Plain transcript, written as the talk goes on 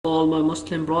my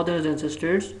Muslim brothers and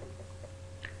sisters.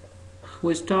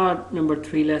 We start number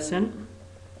 3 lesson.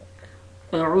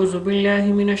 أعوذ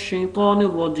بالله من الشيطان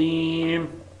الرجيم.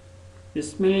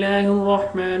 بسم الله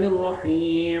الرحمن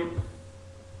الرحيم.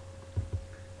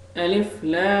 ألف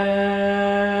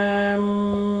لام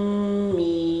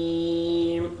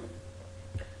ميم.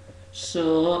 So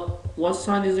what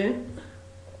sign is it?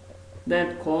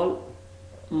 That called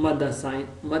Madda sign.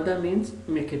 Madda means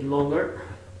make it longer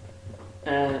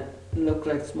and look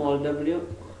like small w.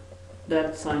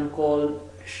 That sign called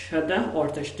Shadda or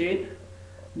Tashdid.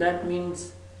 That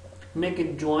means make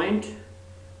it joint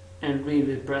and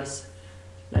really press.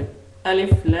 Like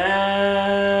Alif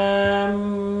Lam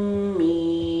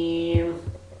Mim.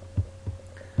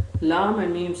 Lam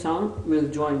and Mim sound will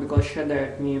join because Shadda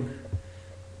at Mim.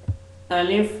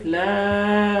 Alif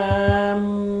Lam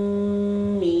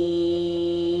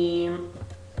Mim.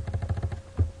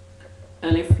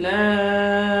 Alif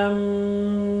Lam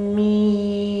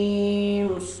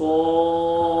Mim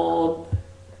Sad.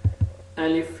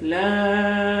 Alif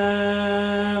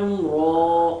Lam Ra.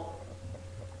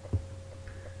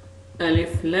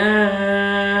 Alif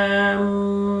Lam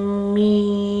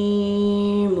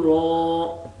Mim Ra.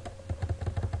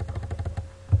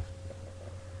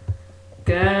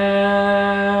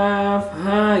 Kaf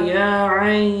Ha Ya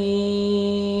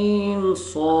Ain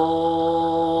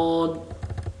Sad.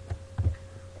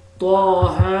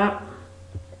 Taha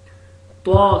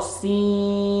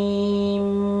Tasin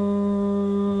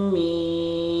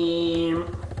Mim.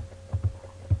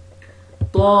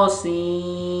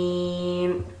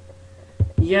 Tasin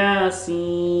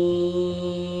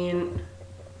Yasin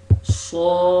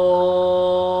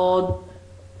Sad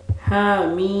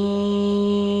Hamim.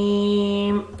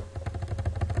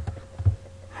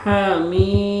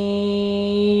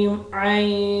 Hamim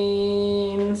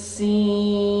Ain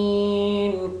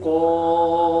Sin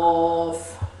Qaf.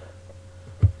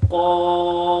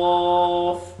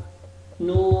 Qaf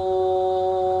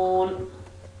Noon.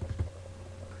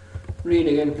 Read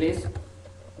again please.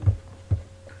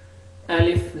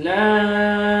 Alif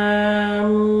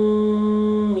Lam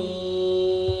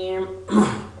Mim.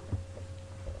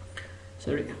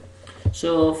 Sorry.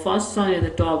 So first sign at the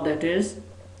top, that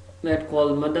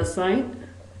called Madda sign,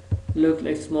 look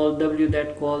like small w,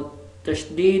 that called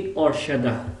Tashdid or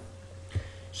Shadda.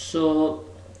 So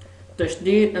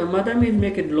Tashdid, Madda means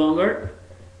make it longer.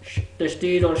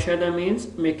 Tashdid or Shadda means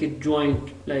make it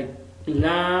joint, like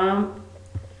Lam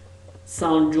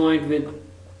sound joint with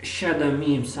Shadda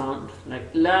Mim sound,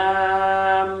 like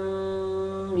Lam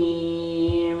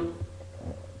Mim.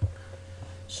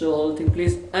 So whole thing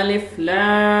please. Alif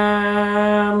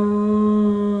Lam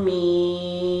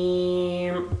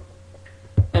Mim.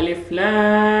 Alif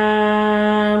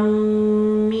Lam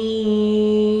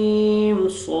Mim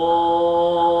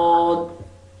Sad.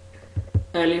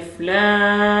 Alif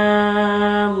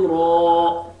Lam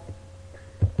Ra.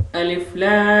 Alif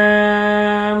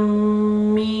Lam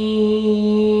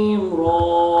Mim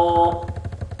Ra.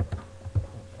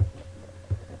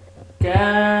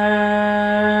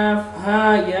 Kaf Ha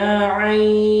Ya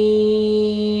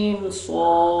Ain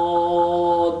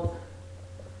Sad.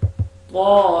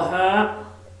 Taha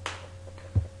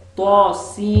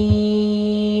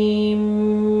Tasin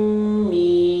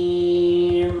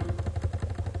Mim.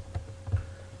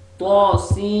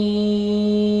 Tasin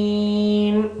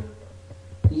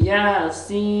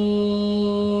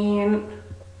Yasin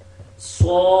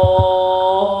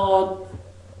Sad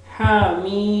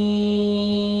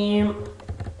Hamim.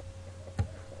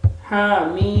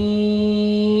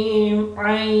 Hamim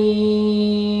Ain